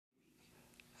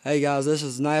Hey guys, this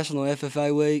is National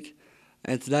FFA Week,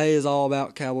 and today is all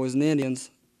about Cowboys and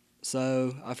Indians,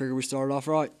 so I figured we started off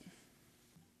right.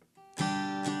 I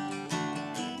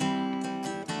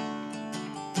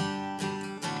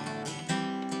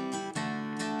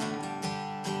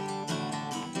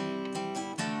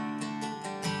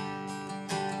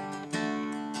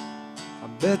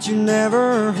bet you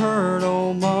never heard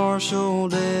old Marshall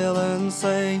Dillon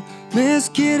say, "Miss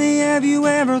Kitty, have you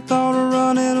ever thought of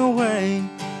running away?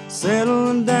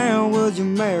 Settling down, would you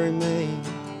marry me?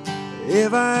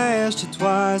 If I asked you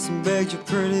twice and begged you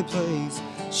pretty please,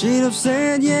 she'd have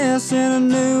said yes in a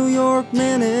New York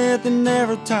minute, then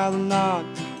never tied the knot.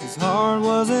 His heart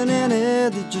wasn't in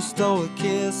it, he just stole a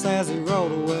kiss as he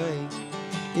rode away.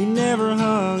 He never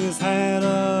hung his hat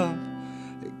up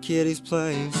at Kitty's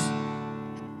place.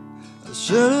 I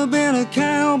should have been a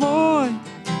cowboy,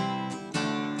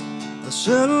 I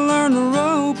should have learned to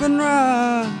rope and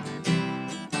ride,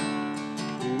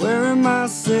 wearing my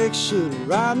six-shooter,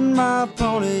 riding my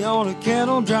pony on a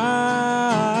cattle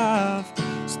drive,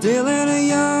 stealing a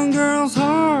young girl's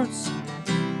hearts,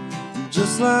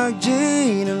 just like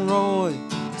Gene and Roy,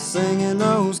 singing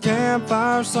those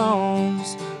campfire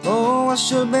songs. Oh, I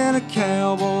should have been a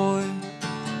cowboy.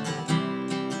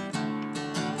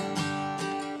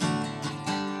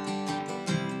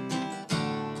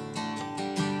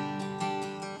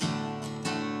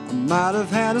 I might have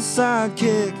had a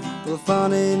sidekick with a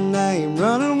funny name,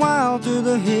 running wild through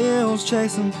the hills,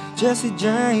 chasing Jesse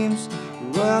James,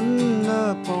 riding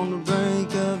up on the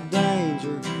brink of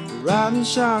danger, riding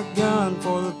shotgun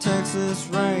for the Texas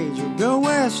Ranger. Go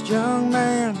west, young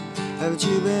man, haven't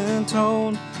you been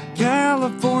told?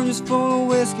 California's full of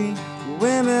whiskey,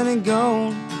 women and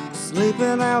gold.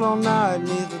 Sleeping out all night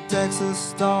neath the Texas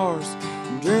stars,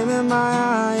 dreaming my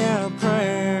eye and a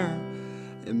prayer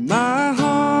in my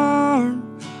heart.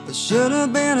 I should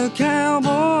have been a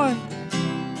cowboy,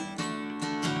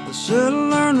 I should have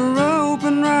learned to rope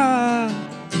and ride,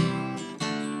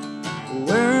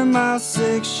 wearing my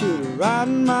six-shooter,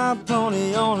 riding my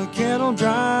pony on a cattle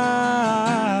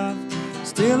drive,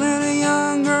 stealing a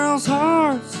young girl's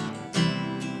hearts,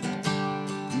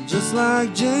 just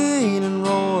like Gene and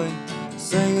Roy,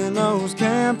 singing those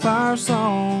campfire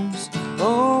songs.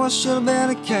 Oh, I should have been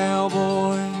a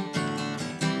cowboy.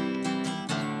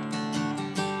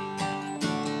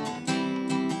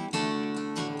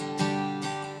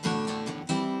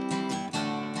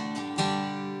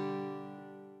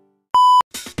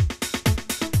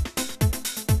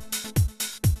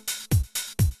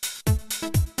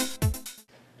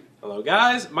 Hello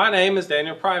guys, my name is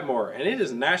Daniel Pridemore and it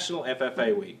is National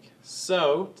FFA Week.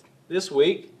 So this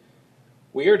week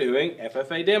we are doing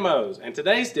FFA demos, and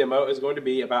today's demo is going to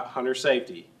be about hunter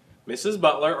safety. Mrs.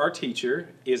 Butler, our teacher,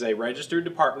 is a registered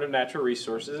Department of Natural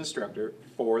Resources instructor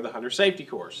for the hunter safety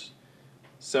course.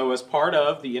 So as part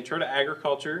of the Intro to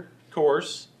Agriculture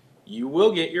course, you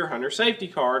will get your hunter safety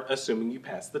card assuming you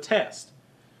pass the test.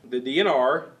 The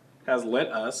DNR has lent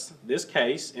us this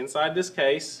case. Inside this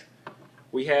case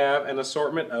we have an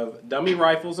assortment of dummy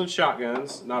rifles and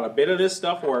shotguns. Not a bit of this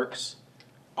stuff works.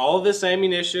 All of this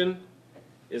ammunition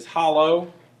is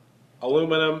hollow,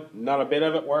 aluminum, not a bit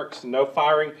of it works, no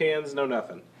firing pins, no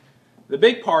nothing. The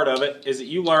big part of it is that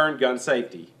you learn gun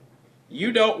safety.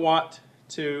 You don't want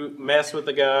to mess with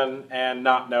the gun and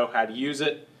not know how to use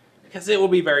it, because it will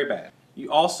be very bad.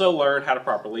 You also learn how to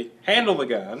properly handle the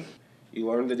gun. You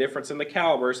learn the difference in the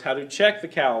calibers, how to check the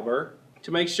caliber, to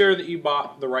make sure that you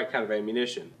bought the right kind of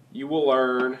ammunition. You will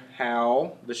learn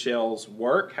how the shells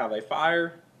work, how they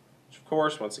fire, which of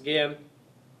course, once again,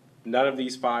 none of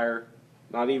these fire,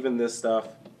 not even this stuff.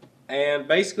 And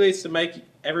basically it's to make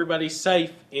everybody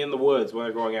safe in the woods when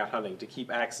they're going out hunting, to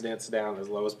keep accidents down as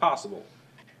low as possible.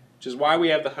 Which is why we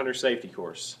have the hunter safety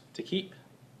course, to keep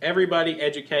everybody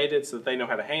educated so that they know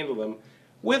how to handle them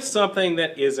with something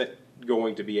that isn't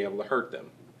going to be able to hurt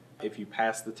them. If you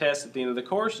pass the test at the end of the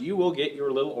course, you will get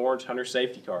your little orange hunter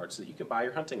safety card so that you can buy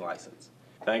your hunting license.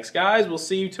 Thanks guys, we'll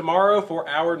see you tomorrow for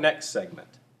our next segment.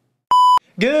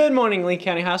 Good morning, Lee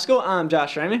County High School. I'm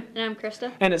Josh Ramey. And I'm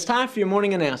Krista. And it's time for your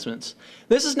morning announcements.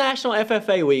 This is National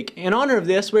FFA Week. In honor of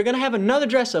this, we're going to have another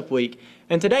dress-up week,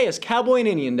 and today is Cowboy and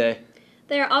Indian Day.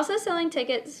 They are also selling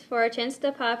tickets for a Chance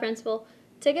to Pie principal.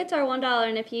 Tickets are $1,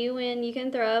 and if you win, you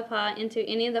can throw a pie into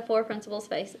any of the 4 principals'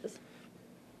 faces.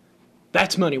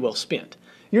 That's money well spent.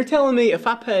 You're telling me if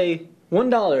I pay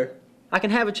 $1, I can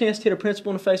have a chance to hit a principal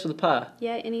in the face with a pie?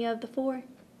 Yeah, any of the 4.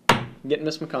 Getting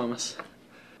Miss McComas.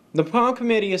 The prom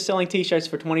committee is selling t-shirts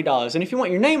for $20, and if you want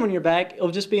your name on your back,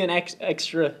 it'll just be an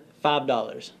extra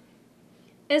 $5.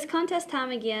 It's contest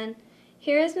time again.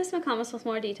 Here is Miss McComas with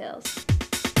more details.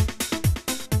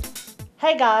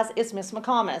 Hey guys, it's Miss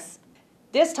McComas.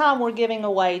 This time we're giving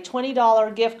away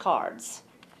 $20 gift cards.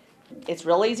 It's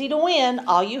real easy to win.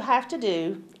 All you have to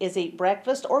do is eat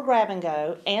breakfast or grab and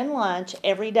go and lunch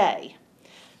every day.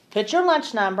 Put your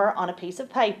lunch number on a piece of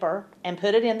paper and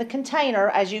put it in the container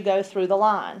as you go through the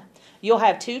line. You'll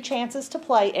have 2 chances to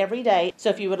play every day. So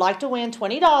if you would like to win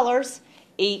 $20,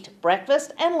 eat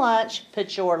breakfast and lunch,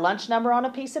 put your lunch number on a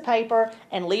piece of paper,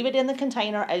 and leave it in the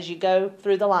container as you go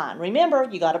through the line. Remember,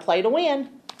 you got to play to win.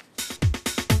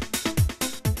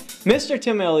 Mr.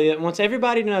 Tim Elliott wants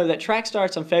everybody to know that track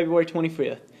starts on February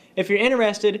 25th. If you're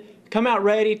interested, come out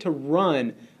ready to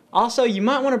run. Also, you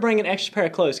might want to bring an extra pair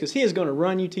of clothes because he is going to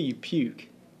run you till you puke.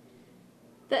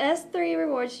 The S3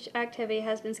 Rewards activity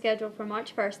has been scheduled for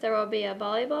March 1st. There will be a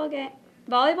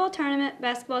volleyball tournament,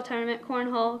 basketball tournament,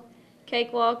 cornhole,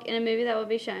 cakewalk, and a movie that will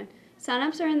be shown.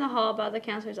 Sign-ups are in the hall by the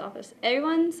counselor's office.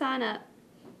 Everyone sign up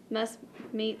must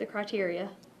meet the criteria.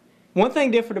 One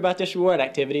thing different about this reward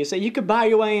activity is that you could buy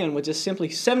your way in with just simply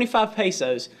 75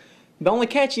 pesos. The only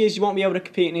catch is you won't be able to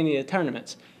compete in any of the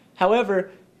tournaments.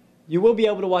 However, you will be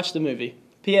able to watch the movie.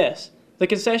 P.S. The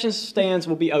concession stands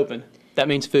will be open. That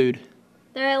means food.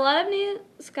 There are a lot of new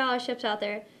scholarships out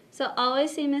there, so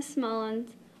always see Miss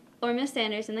Mullins or Miss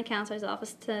Sanders in the counselor's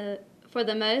office for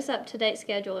the most up-to-date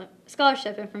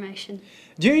scholarship information.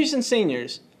 Juniors and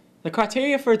seniors. The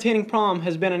criteria for attending prom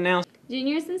has been announced.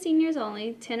 Juniors and seniors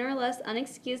only, 10 or less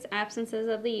unexcused absences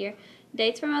of the year.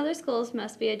 Dates from other schools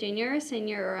must be a junior or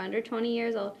senior or under 20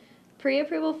 years old.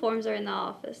 Pre-approval forms are in the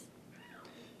office.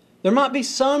 There might be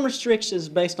some restrictions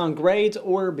based on grades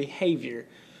or behavior.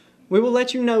 We will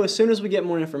let you know as soon as we get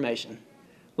more information.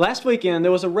 Last weekend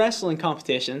there was a wrestling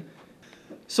competition.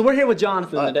 So we're here with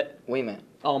Jonathan today. Wee Man.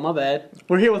 Oh, my bad.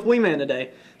 We're here with Wee Man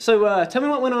today. So tell me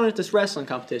what went on at this wrestling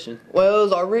competition. Well, it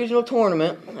was our regional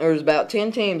tournament. There was about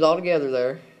 10 teams all together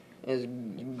there. It was a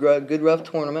good, rough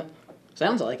tournament.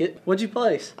 Sounds like it. What'd you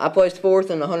place? I placed 4th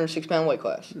in the 106-pound weight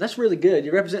class. That's really good.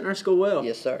 You're representing our school well.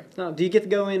 Yes, sir. Oh, do you get to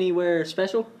go anywhere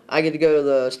special? I get to go to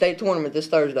the state tournament this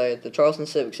Thursday at the Charleston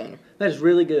Civic Center. That is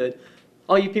really good.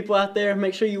 All you people out there,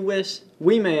 make sure you wish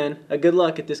Wee Man a good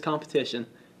luck at this competition.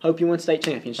 Hope you win state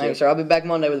championship. Thanks, sir. I'll be back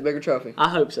Monday with a bigger trophy. I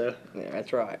hope so. Yeah,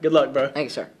 that's right. Good luck, bro.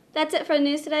 Thanks, sir. That's it for the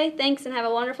news today. Thanks and have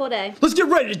a wonderful day. Let's get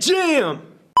ready to jam!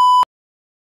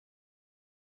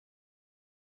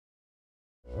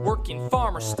 Working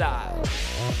farmer style.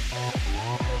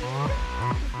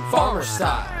 Farmer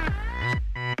style.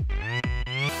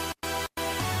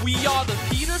 We are the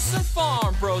Peterson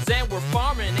Farm Bros, and we're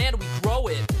farming and we grow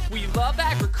it. We love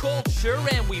agriculture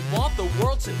and we want the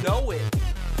world to know it.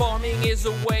 Farming is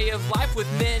a way of life with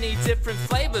many different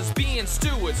flavors, being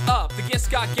stewards of the gifts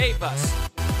God gave us.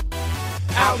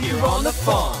 Out here on the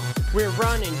farm, we're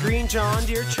running green John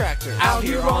Deere tractor. out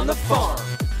here on the farm,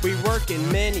 We work in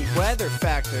many weather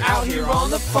factors. out here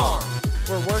on the farm,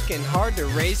 We're working hard to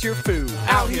raise your food.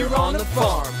 out here on the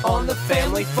farm, on the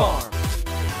family farm.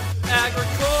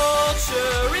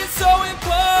 Agriculture is so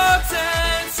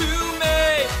important to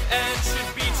me and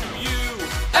should be to you.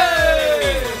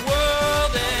 Hey! The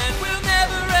world and will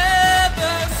never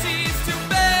ever cease to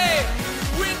be.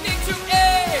 We need to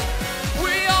eat.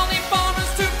 We all need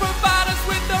farmers to provide us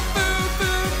with the food.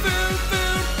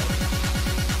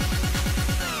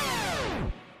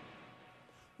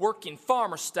 Working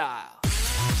farmer style.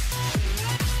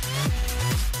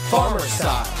 Farmer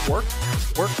style. Work,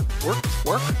 work, work,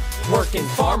 work. Working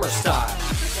farmer style.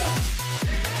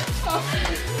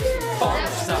 Farmer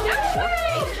style.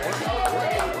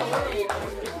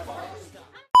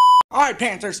 Alright,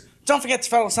 Panthers, don't forget to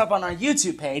follow us up on our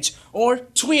YouTube page or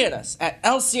tweet at us at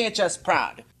LCHS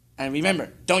Proud. And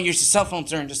remember, don't use your cell phones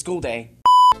during the school day.